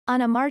On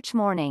a March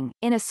morning,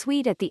 in a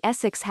suite at the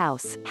Essex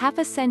House, half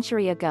a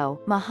century ago,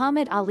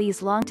 Muhammad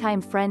Ali's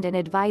longtime friend and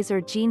advisor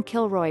Gene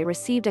Kilroy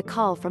received a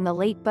call from the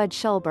late Budd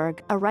Schulberg,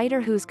 a writer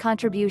whose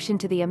contribution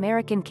to the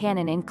American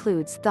canon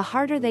includes "The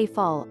Harder They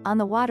Fall," on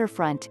the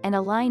Waterfront, and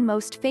a line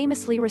most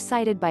famously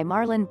recited by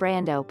Marlon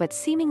Brando but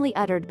seemingly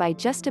uttered by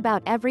just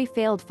about every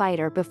failed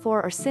fighter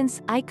before or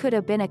since, "I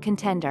coulda been a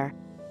contender."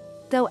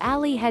 Though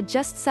Ali had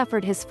just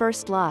suffered his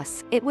first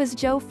loss, it was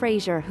Joe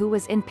Frazier who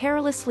was in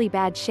perilously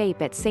bad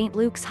shape at St.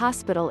 Luke's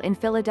Hospital in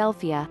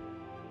Philadelphia.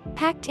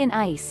 Packed in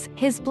ice,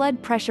 his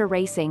blood pressure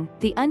racing,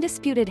 the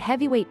undisputed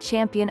heavyweight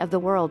champion of the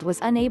world was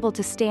unable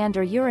to stand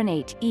or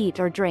urinate, eat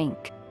or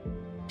drink.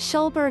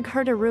 Schulberg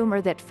heard a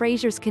rumor that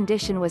Frazier's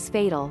condition was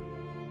fatal.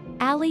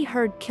 Ali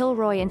heard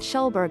Kilroy and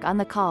Schulberg on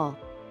the call.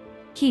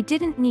 He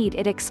didn't need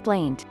it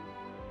explained.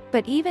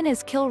 But even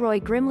as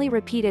Kilroy grimly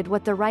repeated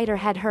what the writer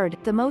had heard,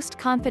 the most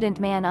confident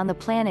man on the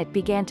planet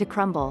began to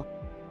crumble.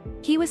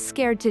 He was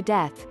scared to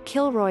death,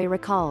 Kilroy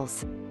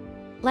recalls.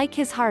 Like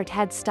his heart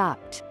had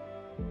stopped.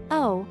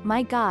 "Oh,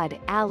 my God,"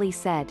 Ali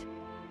said.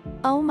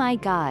 "Oh my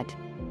God.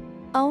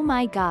 Oh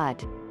my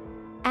God."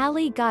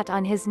 Ali got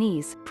on his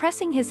knees,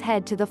 pressing his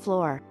head to the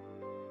floor.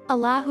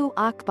 "Allahu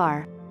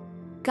Akbar.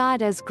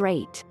 God is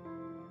great.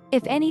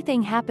 If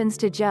anything happens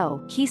to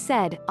Joe," he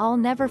said, "I'll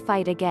never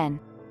fight again."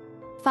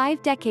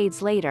 5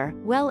 decades later,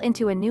 well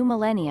into a new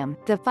millennium,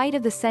 the fight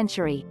of the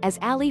century, as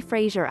Ali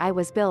Frazier I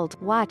was billed,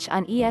 watch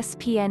on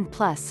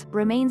ESPN+,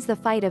 remains the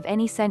fight of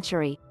any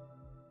century.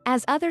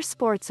 As other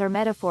sports are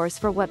metaphors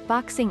for what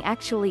boxing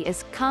actually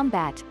is,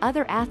 combat,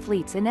 other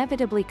athletes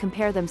inevitably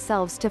compare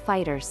themselves to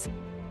fighters.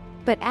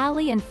 But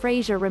Ali and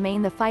Frazier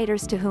remain the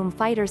fighters to whom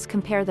fighters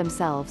compare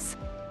themselves.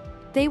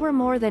 They were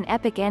more than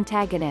epic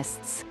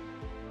antagonists.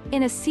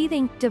 In a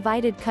seething,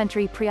 divided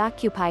country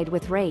preoccupied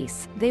with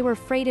race, they were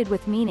freighted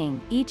with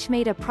meaning, each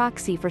made a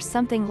proxy for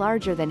something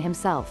larger than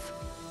himself.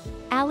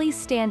 Ali's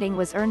standing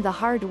was earned the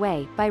hard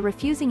way, by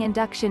refusing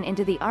induction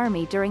into the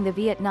army during the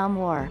Vietnam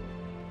War.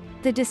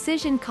 The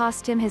decision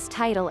cost him his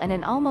title and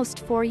an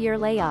almost 4-year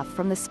layoff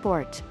from the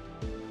sport.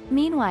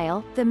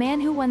 Meanwhile, the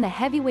man who won the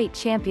heavyweight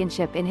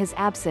championship in his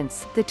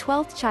absence, the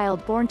 12th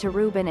child born to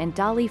Rubin and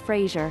Dolly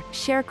Frazier,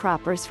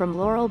 sharecroppers from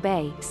Laurel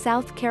Bay,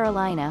 South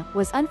Carolina,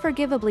 was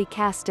unforgivably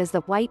cast as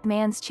the white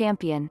man's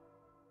champion.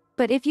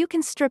 But if you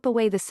can strip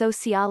away the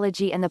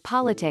sociology and the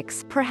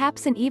politics,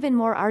 perhaps an even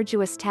more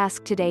arduous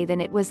task today than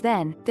it was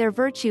then, their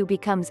virtue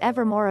becomes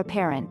ever more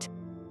apparent.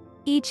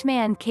 Each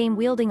man came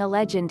wielding a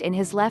legend in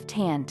his left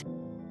hand.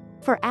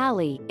 For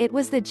Ali, it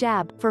was the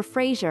jab, for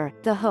Frazier,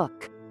 the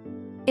hook.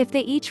 If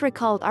they each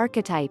recalled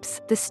archetypes,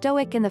 the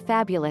stoic and the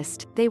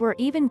fabulist, they were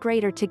even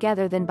greater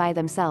together than by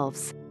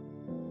themselves.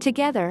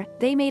 Together,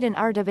 they made an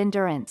art of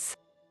endurance.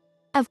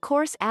 Of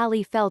course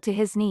Ali fell to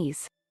his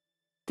knees.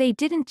 They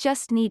didn't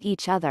just need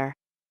each other.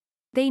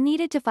 They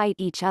needed to fight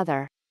each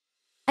other.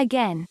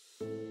 Again.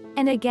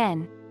 And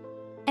again.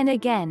 And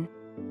again.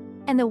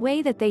 And the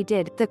way that they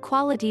did, the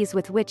qualities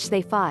with which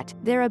they fought,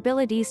 their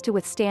abilities to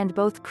withstand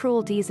both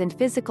cruelties and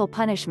physical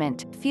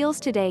punishment, feels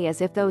today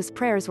as if those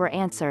prayers were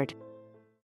answered.